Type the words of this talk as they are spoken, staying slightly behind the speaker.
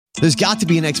There's got to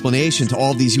be an explanation to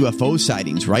all of these UFO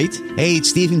sightings, right? Hey,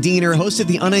 it's Stephen Diener, host of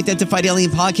the Unidentified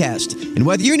Alien Podcast. And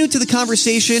whether you're new to the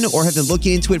conversation or have been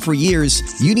looking into it for years,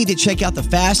 you need to check out the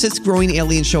fastest growing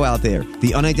alien show out there,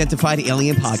 the Unidentified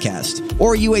Alien Podcast,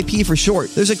 or UAP for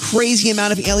short. There's a crazy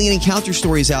amount of alien encounter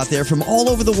stories out there from all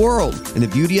over the world. And the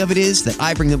beauty of it is that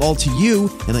I bring them all to you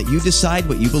and let you decide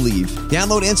what you believe.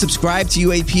 Download and subscribe to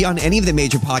UAP on any of the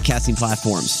major podcasting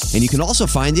platforms. And you can also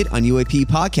find it on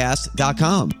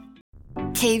UAPpodcast.com.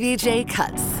 KVJ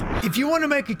Cuts. If you want to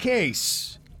make a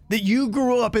case that you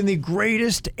grew up in the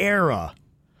greatest era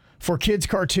for kids'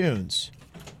 cartoons,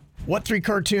 what 3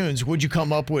 cartoons would you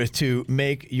come up with to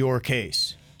make your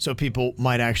case so people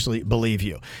might actually believe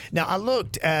you? Now, I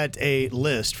looked at a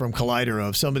list from Collider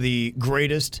of some of the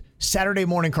greatest Saturday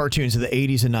morning cartoons of the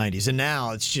 80s and 90s, and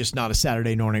now it's just not a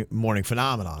Saturday morning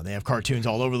phenomenon. They have cartoons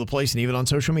all over the place and even on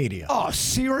social media. Oh,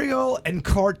 cereal and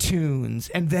cartoons,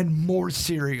 and then more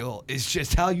cereal is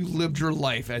just how you lived your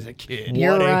life as a kid.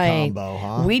 You're what a right. combo,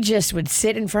 huh? We just would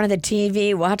sit in front of the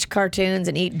TV, watch cartoons,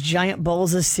 and eat giant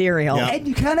bowls of cereal. Yep. And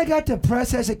you kind of got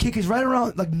depressed as a kid because right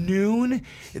around like noon,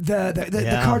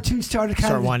 the cartoons started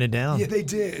Start winding down. Yeah, they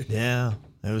did. Yeah,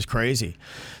 it was crazy.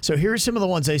 So here's some of the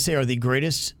ones they say are the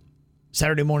greatest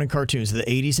Saturday morning cartoons of the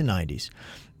 80s and 90s.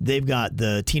 They've got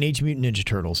the Teenage Mutant Ninja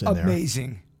Turtles in there.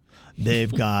 Amazing. They've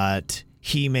got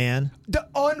He-Man. The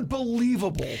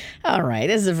unbelievable. All right,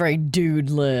 this is a very dude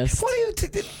list. What are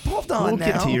you? Hold on We'll now.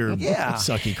 get to your yeah.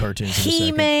 sucky cartoons in a second.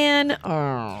 He-Man.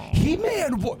 Oh.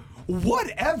 He-Man,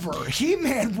 whatever.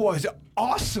 He-Man was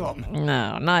awesome.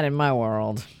 No, not in my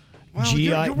world. Well,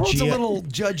 your world's a little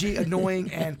judgy,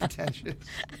 annoying, and pretentious.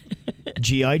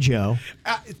 G.I. Joe.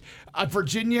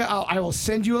 Virginia, I will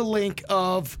send you a link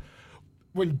of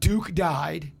when Duke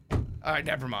died. All right,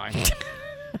 never mind.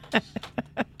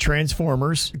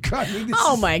 Transformers. God,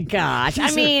 Oh my gosh.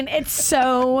 I mean, it's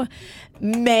so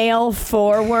male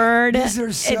forward. These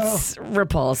are so- It's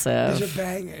repulsive. These are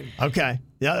banging. Okay.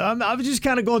 Yeah, I was just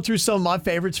kind of going through some of my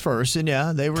favorites first, and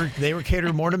yeah, they were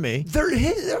catered more to me.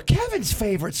 They're Kevin's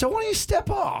favorites, so why don't you step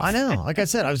off? I know. Like I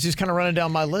said, I was just kind of running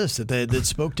down my list that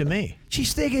spoke to me.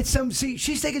 She's thinking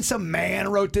some man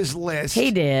wrote this list.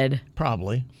 He did.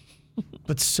 Probably.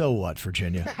 But so what,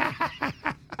 Virginia?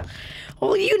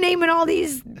 Well, you naming all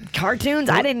these cartoons,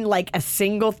 I didn't like a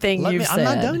single thing you said. I'm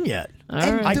not done yet.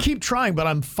 right. I keep trying, but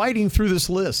I'm fighting through this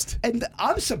list. And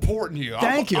I'm supporting you.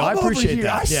 Thank you. I'm I appreciate over here.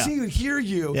 that. I Yeah. see and hear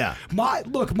you. Yeah. My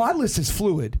list is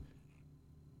fluid.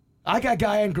 I got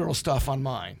guy and girl stuff on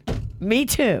mine. Me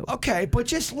too. Okay, but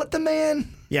just let the man.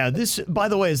 Yeah, this, by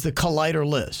the way, is the Collider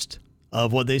list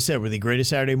of what they said were the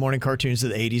greatest Saturday morning cartoons of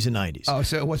the 80s and 90s. Oh,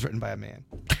 so it was written by a man.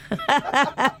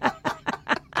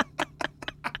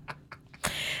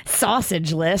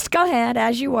 Sausage list. Go ahead,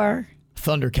 as you were.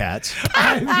 Thundercats.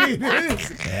 I mean,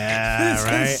 Yeah, this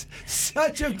right. is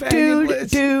such a banging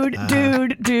list. Dude.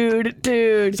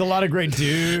 It's a lot of great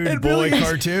dude It boy really is.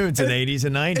 cartoons in the 80s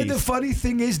and 90s. And the funny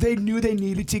thing is, they knew they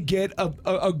needed to get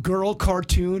a girl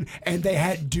cartoon, and they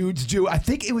had dudes do. I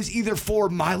think it was either for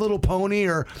My Little Pony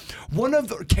or one of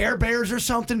the Care Bears or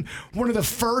something. One of the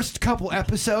first couple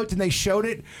episodes, and they showed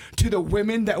it to the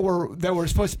women that were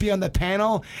supposed to be on the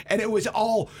panel, and it was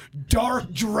all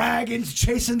dark dragons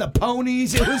chasing the ponies.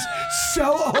 It was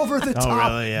so over the top,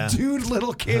 really? Yeah. dude,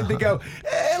 little kid. They go,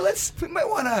 hey, we might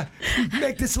want to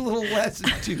make this a little less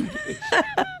dude.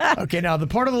 Okay, now the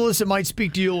part of the list that might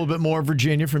speak to you a little bit more,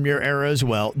 Virginia, from your era as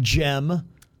well. Gem.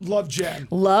 Love Jen.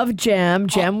 Love Jem.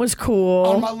 Jem was cool.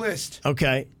 On my list.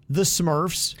 Okay. The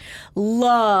Smurfs.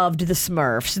 Loved the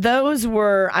Smurfs. Those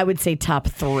were, I would say, top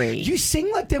 3. You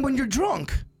sing like them when you're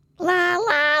drunk. La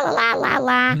la la la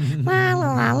la la la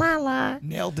la la la.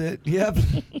 Nailed it. Yep.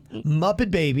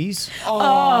 Muppet Babies.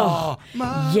 Oh,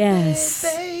 my Yes.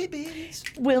 babies.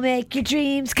 We'll make your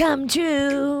dreams come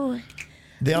true.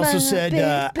 They also said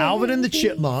Muppet Alvin and the Babies.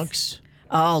 Chipmunks.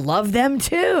 Oh, love them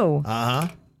too.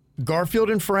 Garfield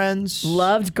and Friends.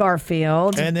 Loved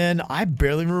Garfield. And then I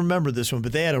barely remember this one,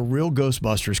 but they had a real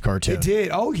Ghostbusters cartoon. They did.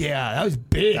 Oh, yeah. That was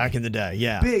big. Back in the day,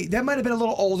 yeah. Big. That might have been a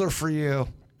little older for you.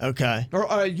 Okay.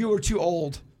 Or you were too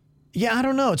old. Yeah, I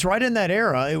don't know. It's right in that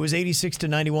era. It was 86 to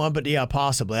 91, but yeah,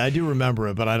 possibly. I do remember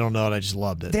it, but I don't know it. I just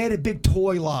loved it. They had a big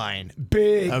toy line.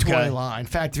 Big Okay. toy line. In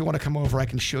fact, if you want to come over, I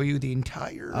can show you the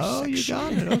entire section. You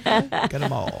got it. Okay. Got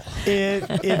them all.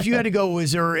 If you had to go,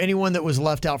 was there anyone that was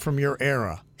left out from your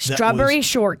era? that Strawberry was-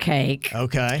 Shortcake.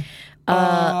 Okay.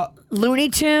 Looney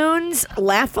Tunes.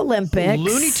 Laugh Olympics.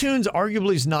 Looney Tunes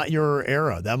arguably is not your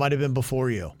era. That might have been before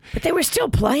you. But they were still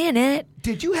playing it.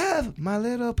 Did you have My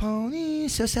Little Pony,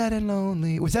 So Sad and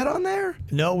Lonely? Was that on there?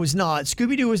 No, it was not.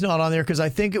 Scooby-Doo was not on there because I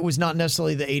think it was not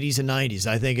necessarily the 80s and 90s.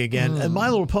 I think, again, My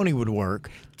Little Pony would work.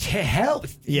 To hell.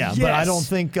 Yeah, yes. but I don't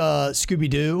think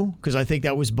Scooby-Doo, because I think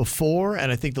that was before,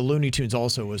 and I think the Looney Tunes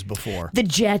also was before. The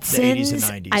Jetsons. The 80s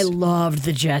and 90s. I loved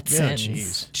the Jetsons. Yeah,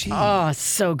 jeez. Oh,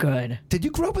 so good. Did you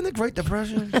grow up in the Great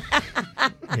Depression?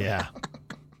 Yeah.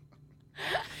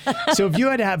 So if you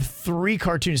had to have 3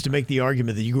 cartoons to make the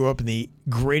argument that you grew up in the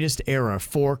greatest era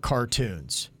for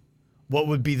cartoons, what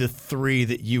would be the 3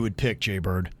 that you would pick, Jay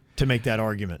Bird, to make that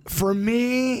argument? For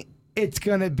me, it's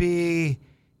going to be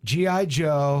G.I.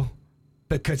 Joe,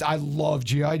 because I love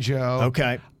G.I. Joe.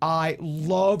 Okay. I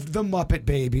loved the Muppet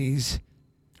Babies.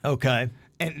 Okay.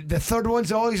 And the third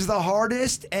one's always the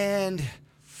hardest, and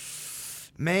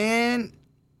man...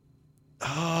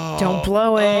 Don't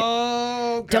blow it.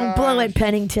 Oh, Don't blow it,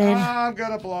 Pennington. I'm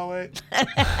gonna blow it.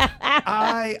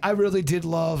 I really did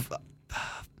love.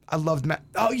 I loved.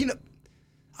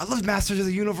 I loved Masters of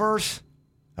the Universe.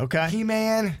 Okay.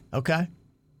 He-Man. Okay.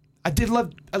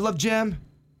 I love Jim.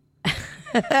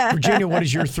 Virginia, what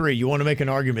is your 3? You want to make an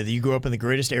argument that you grew up in the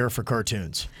greatest era for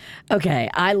cartoons. Okay,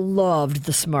 I loved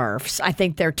the Smurfs. I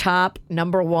think they're top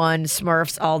number 1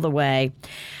 Smurfs all the way.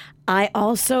 I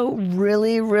also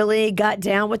really, really got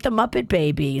down with the Muppet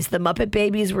Babies. The Muppet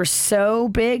Babies were so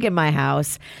big in my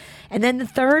house. And then the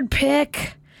third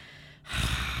pick,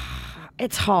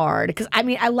 it's hard because, I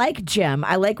mean, I like Jem.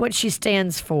 I like what she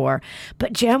stands for.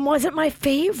 But Jem wasn't my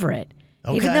favorite.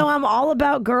 Okay. Even though I'm all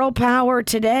about girl power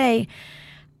today,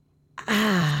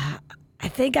 I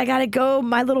think I got to go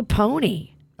My Little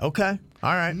Pony. Okay.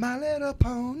 All right. My Little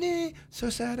Pony, so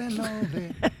sad and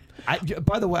lonely.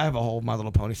 By the way, I have a whole My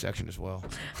Little Pony section as well.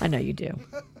 I know you do.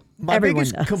 My Everyone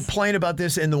biggest does. complaint about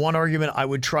this, and the one argument I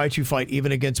would try to fight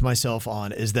even against myself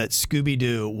on, is that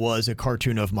Scooby-Doo was a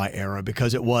cartoon of my era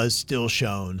because it was still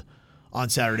shown on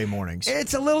Saturday mornings.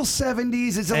 It's a little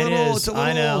 70s. It's a It little. is. It's a little.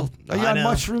 I know. Are you I on know.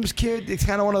 mushrooms, kid? It's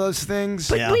kind of one of those things.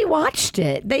 But Yeah. we watched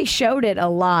it. They showed it a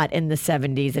lot in the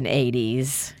 70s and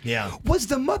 80s. Yeah. Was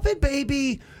the Muppet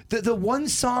Baby the one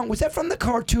song? Was that from the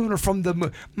cartoon or from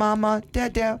the Mama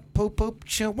Dada Poop Poop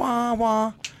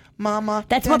Chihuahua Mama?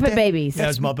 That's Dada? Muppet Babies.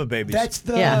 That's Muppet Babies. That's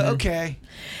the Yeah. okay.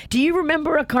 Do you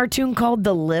remember a cartoon called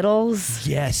The Littles?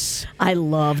 Yes. I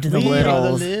loved The We are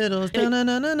the Littles. Littles.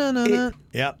 Da-na-na-na-na-na.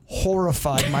 Yep.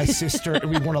 Horrified my sister, and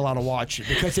we weren't allowed to watch it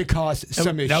because it caused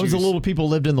some issues. That was the little people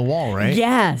lived in the wall, right?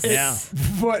 Yes. Yeah.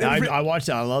 But I watched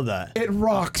that. I love that. it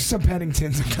rocks some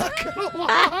Penningtons. I'm not gonna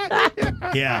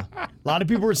lie. Yeah. A lot of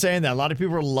people were saying that. A lot of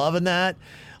people are loving that.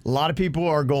 A lot of people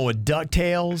are going with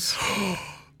DuckTales.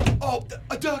 Oh,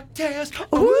 DuckTales.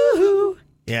 Woohoo!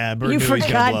 Yeah, Bird You knew he was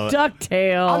gonna blow forgot it.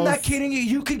 DuckTales. I'm not kidding you.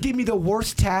 You could give me the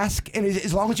worst task, and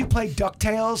as long as you play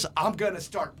DuckTales, I'm going to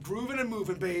start grooving and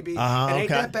moving, baby. It ain't okay.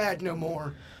 that bad no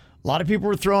more. A lot of people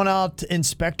were throwing out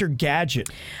Inspector Gadget.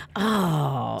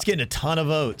 Oh, It's getting a ton of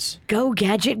votes. go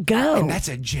Gadget, go. And that's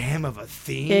a jam of a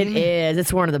theme. It is.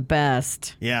 It's one of the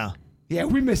best. Yeah. Yeah,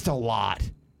 we missed a lot.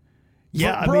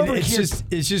 Yeah, We're I mean, over it's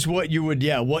here- just what you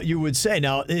would say.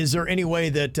 Now, is there any way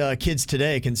that kids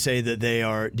today can say that they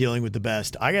are dealing with the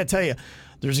best? I got to tell you,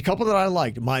 there's a couple that I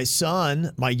liked. My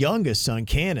son, my youngest son,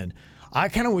 Cannon, I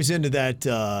kind of was into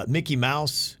that Mickey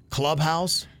Mouse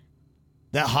Clubhouse,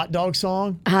 that hot dog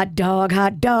song. Hot dog,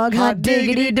 hot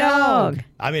diggity dog.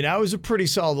 I mean, that was a pretty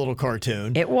solid little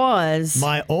cartoon. It was.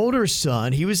 My older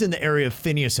son, he was in the area of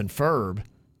Phineas and Ferb.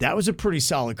 That was a pretty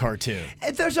solid cartoon.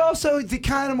 And there's also the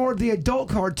kind of more the adult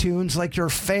cartoons like your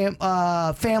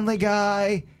Family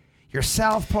Guy, your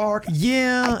South Park.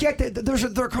 Yeah. I get that.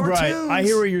 They're cartoons. Right. I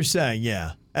hear what you're saying,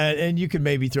 yeah. And you could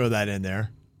maybe throw that in there.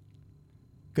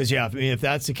 Because, yeah, I mean, if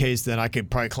that's the case, then I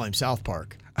could probably claim South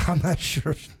Park. I'm not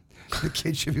sure the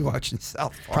kids should be watching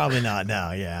South Park. Probably not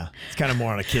now, yeah. It's kind of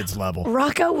more on a kid's level.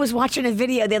 Rocco was watching a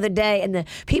video the other day, and the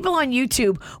people on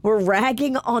YouTube were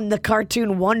ragging on the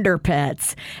cartoon Wonder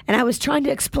Pets. And I was trying to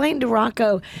explain to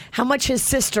Rocco how much his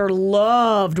sister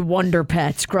loved Wonder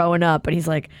Pets growing up. And he's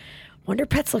like, Wonder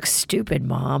Pets look stupid,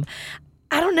 Mom.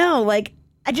 I don't know. Like,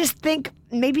 I just think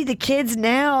maybe the kids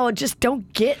now just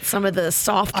don't get some of the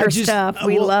softer stuff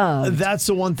we love. That's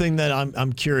the one thing that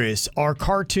I'm curious. Are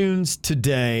cartoons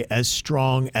today as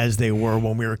strong as they were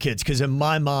when we were kids? Because in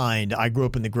my mind, I grew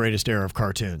up in the greatest era of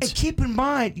cartoons. And keep in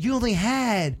mind, you only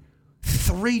had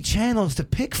 3 channels to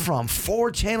pick from,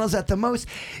 4 channels at the most.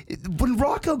 When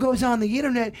Rocco goes on the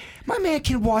internet, my man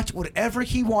can watch whatever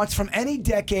he wants from any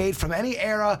decade, from any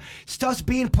era. Stuff's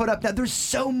being put up now. There's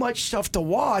so much stuff to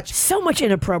watch. So much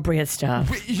inappropriate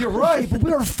stuff. You're right, but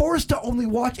we are forced to only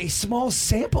watch a small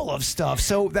sample of stuff.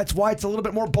 So that's why it's a little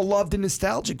bit more beloved and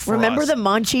nostalgic for us. Remember the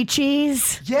Monchi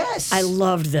cheese? Yes. I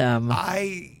loved them.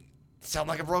 I sound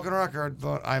like a broken record,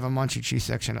 but I have a Munchie cheese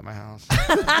section at my house.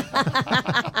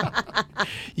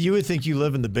 You would think you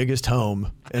live in the biggest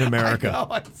home in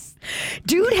America.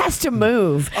 Dude has to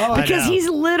move because he's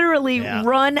literally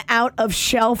run out of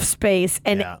shelf space,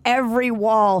 and every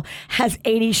wall has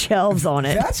 80 shelves on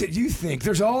it. That's it. You think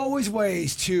there's always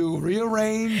ways to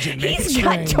rearrange and make it He's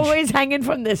got strange. toys hanging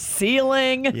from the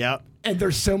ceiling. Yep. And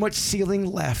there's so much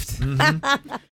ceiling left.